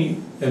so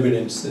many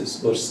evidences,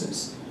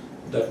 verses,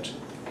 that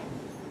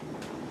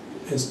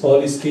as Paul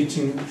is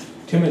teaching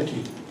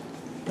Timothy,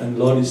 and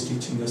Lord is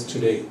teaching us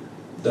today,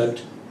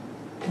 that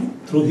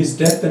through his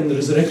death and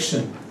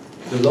resurrection,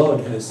 the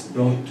Lord has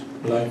brought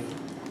life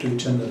to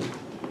eternal.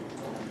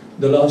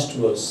 The last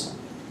verse.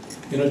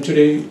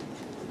 Today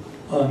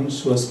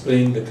Hans was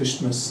playing the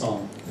Christmas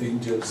song, the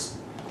angels.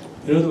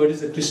 What is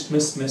the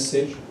Christmas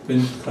message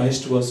when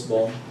Christ was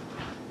born?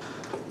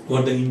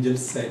 What the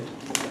angels said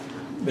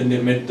when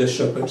they met the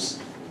shepherds.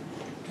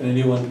 Can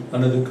anyone,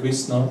 another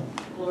quiz now?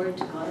 Glory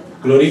to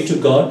God. Glory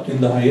to God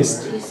in the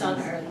highest. Peace on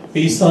earth.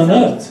 Peace on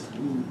earth.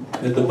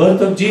 At the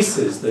birth of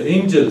Jesus, the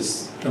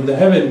angels from the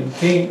heaven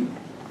came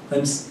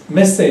and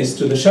message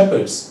to the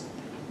shepherds.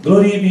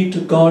 Glory be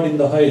to God in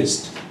the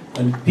highest,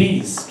 and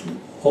peace to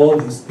all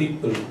his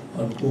people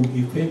on whom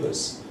he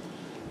favors.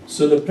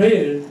 So the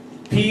prayer,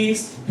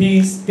 peace,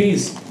 peace,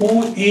 peace.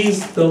 Who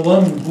is the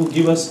one who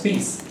gives us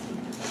peace?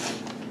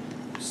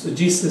 So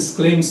Jesus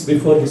claims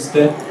before his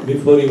death,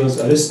 before he was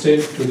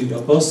arrested, to the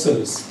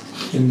apostles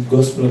in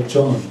Gospel of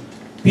John,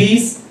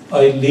 peace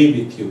I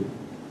leave with you.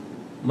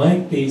 My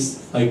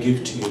peace I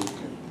give to you.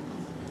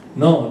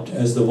 Not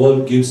as the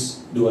world gives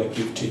do I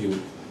give to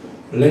you.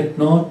 Let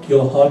not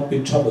your heart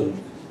be troubled,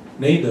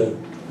 neither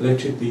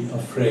let it be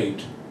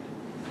afraid.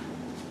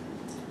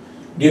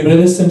 Dear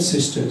brothers and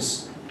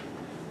sisters,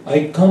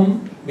 I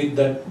come with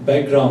that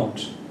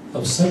background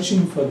of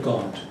searching for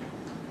God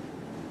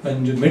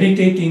and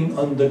meditating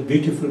on that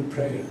beautiful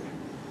prayer.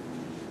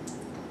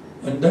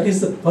 And that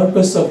is the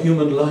purpose of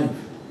human life.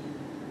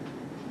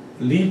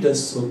 Lead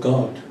us, O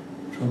God,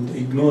 from the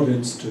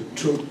ignorance to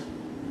truth.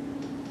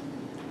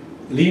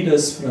 Lead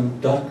us from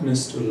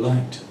darkness to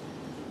light.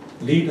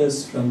 Lead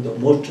us from the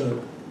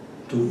mortal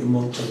to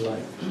immortal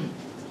life.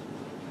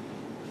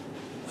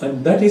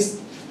 And that is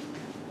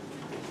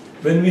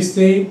when we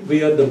say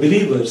we are the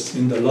believers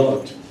in the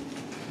Lord,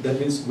 that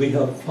means we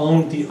have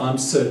found the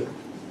answer.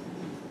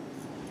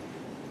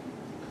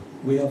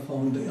 We have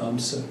found the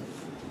answer.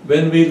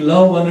 When we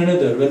love one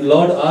another, when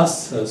Lord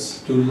asks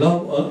us to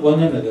love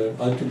one another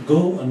or to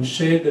go and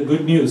share the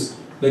good news,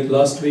 like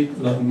last week,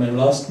 like my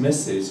last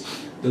message,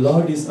 the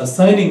Lord is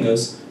assigning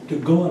us to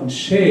go and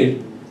share.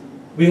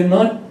 We are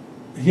not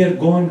here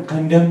go and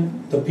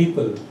condemn the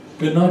people.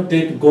 We are not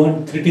there to go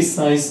and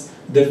criticize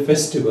their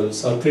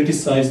festivals or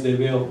criticize their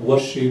way of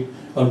worship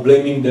or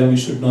blaming them, you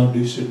should not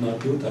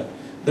do that.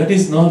 That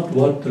is not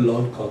what the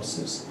Lord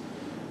calls us.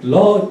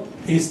 Lord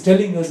is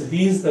telling us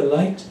He is the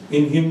light,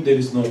 in Him there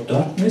is no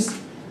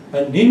darkness,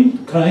 and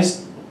in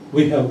Christ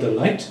we have the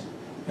light,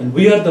 and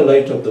we are the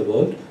light of the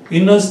world.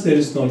 In us there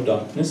is no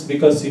darkness,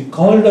 because He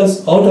called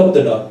us out of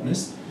the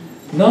darkness.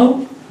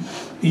 Now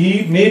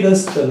He made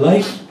us the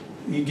light,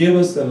 He gave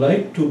us the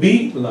light to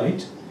be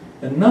light,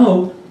 and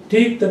now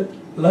take that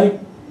light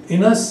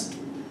in us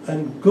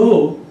and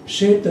go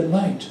share the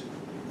light.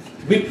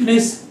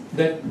 Witness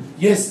that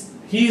yes,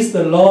 He is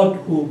the Lord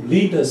who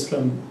leads us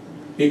from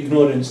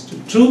ignorance to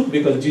truth,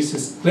 because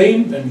Jesus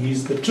claimed and He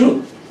is the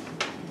truth.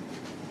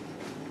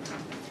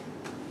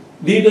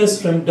 Lead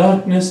us from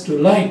darkness to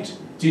light.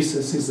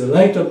 Jesus is the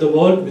light of the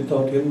world.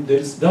 Without Him there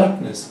is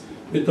darkness.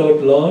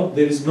 Without Lord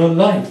there is no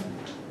life.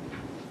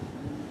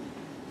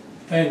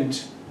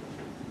 And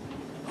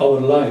our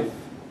life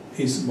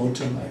is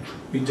mortal life.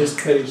 We just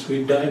perish,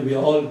 we die, we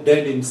are all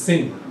dead in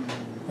sin.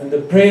 And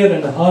the prayer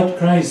and the heart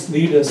cries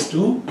lead us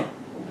to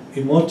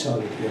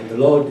immortality. And the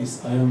Lord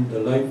is, I am the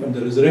life and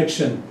the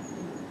resurrection.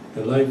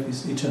 The life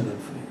is eternal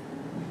for you.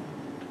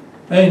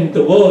 And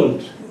the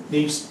world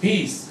needs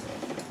peace.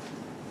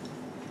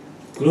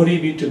 Glory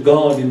be to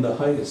God in the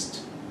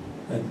highest.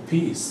 And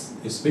peace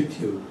is with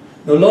you.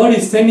 The Lord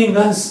is sending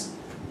us,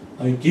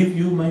 I give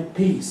you my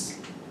peace.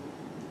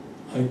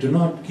 I do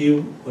not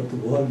give what the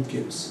world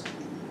gives.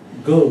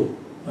 Go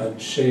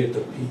and share the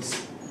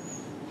peace.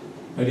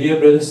 My dear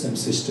brothers and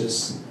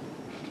sisters,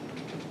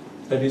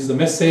 that is the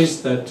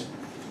message that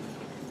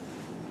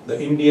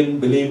the Indian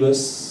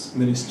Believers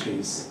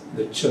Ministries,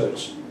 the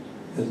church,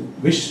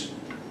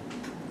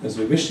 as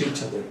we wish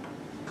each other,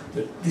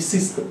 that this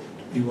is what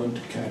we want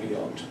to carry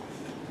out.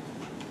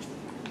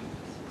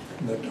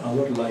 That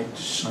our light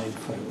shine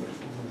forever.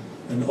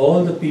 And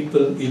all the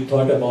people you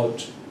thought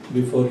about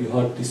before you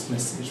heard this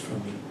message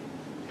from me,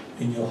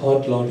 in your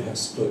heart Lord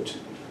has put.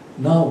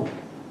 Now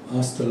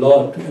ask the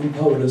Lord to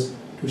empower us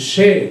to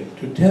share,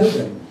 to tell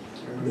them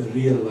the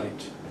real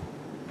light.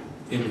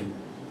 Amen.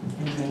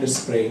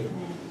 Let's pray.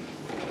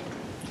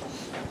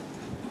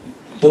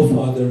 Oh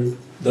Father,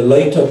 the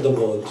light of the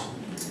world,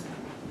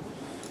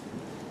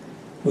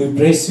 we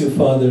praise you,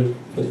 Father,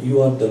 for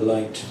you are the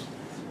light.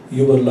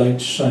 Your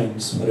light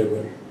shines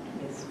forever.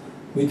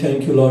 We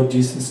thank you, Lord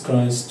Jesus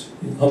Christ,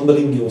 in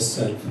humbling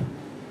yourself,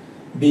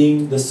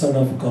 being the Son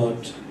of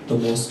God, the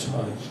Most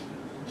High,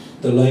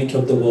 the light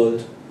of the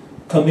world,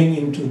 coming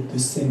into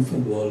this sinful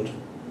world,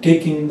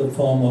 taking the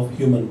form of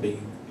human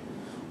being,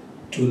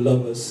 to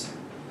love us,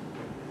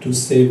 to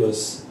save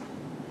us,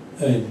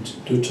 and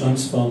to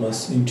transform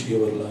us into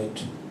your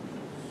light.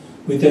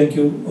 We thank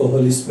you, O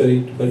Holy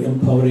Spirit, for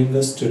empowering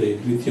us today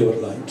with your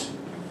light,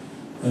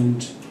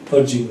 and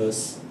urging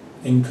us,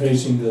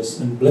 encouraging us,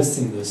 and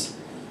blessing us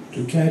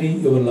to carry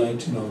your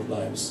light in our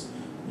lives,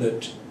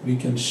 that we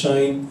can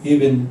shine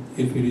even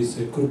if it is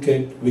a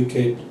crooked,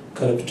 wicked,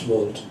 corrupt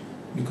world,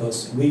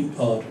 because we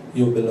are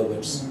your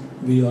beloveds.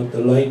 We are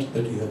the light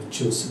that you have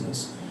chosen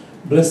us.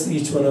 Bless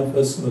each one of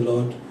us, O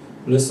Lord.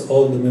 Bless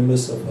all the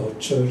members of our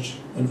church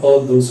and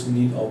all those who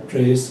need our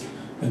prayers,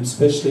 and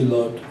especially,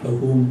 Lord, for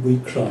whom we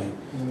cry,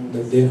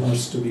 that their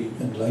hearts to be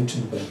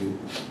enlightened by you.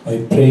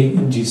 I pray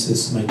in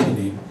Jesus' mighty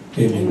name.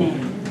 Amen.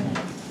 Amen.